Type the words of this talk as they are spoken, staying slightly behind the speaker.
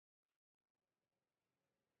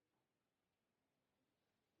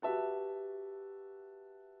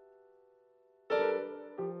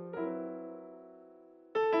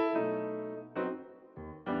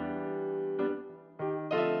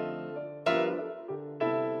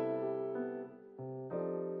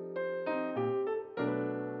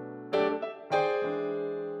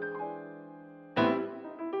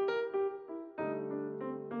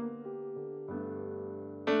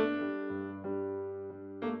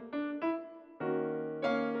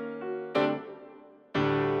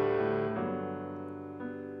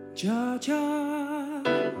Georgia,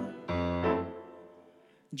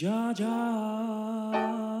 Georgia,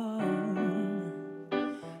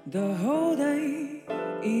 the whole day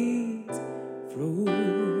is through.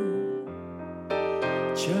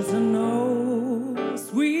 Just an old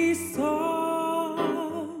sweet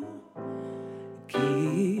song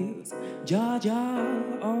keeps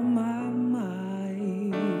Georgia on my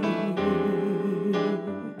mind.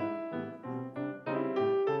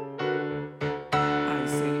 I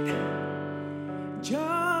say,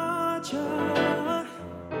 Georgia,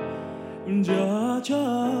 Georgia,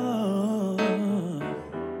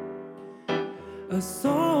 a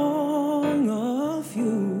song of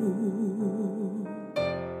you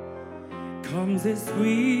comes as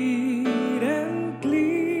sweet and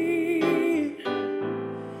clear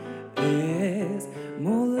as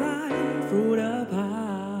moonlight through the pine.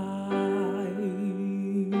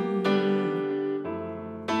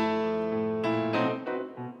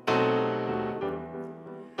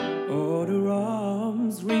 All the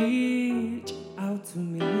arms reach out to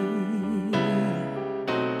me,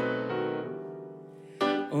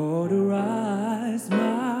 all the eyes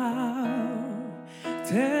smile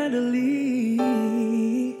tenderly,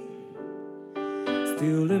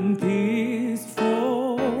 still and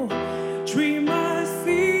peaceful dream I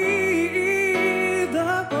see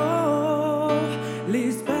the goal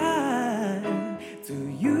leads back to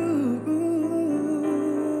you.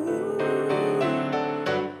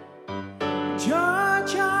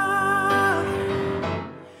 Georgia,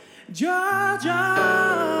 Georgia,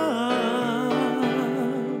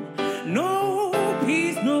 no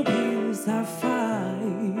peace I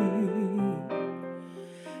find.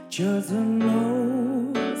 Just an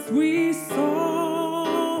old sweet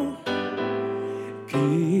song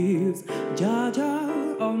keeps Georgia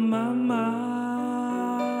on my mind.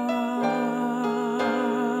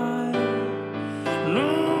 No,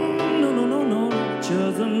 no, no, no, no,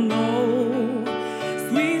 just an old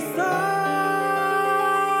sweet song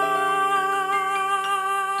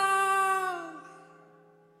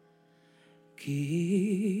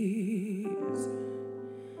keeps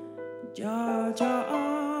Georgia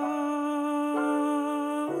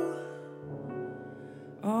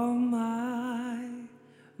on my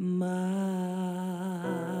mind.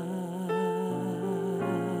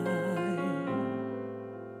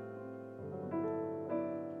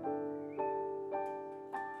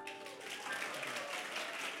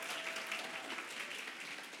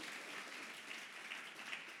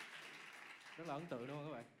 Rất là ấn tượng đúng không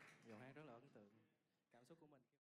các bạn? Giọng hát rất là ấn tượng. Cảm xúc của mình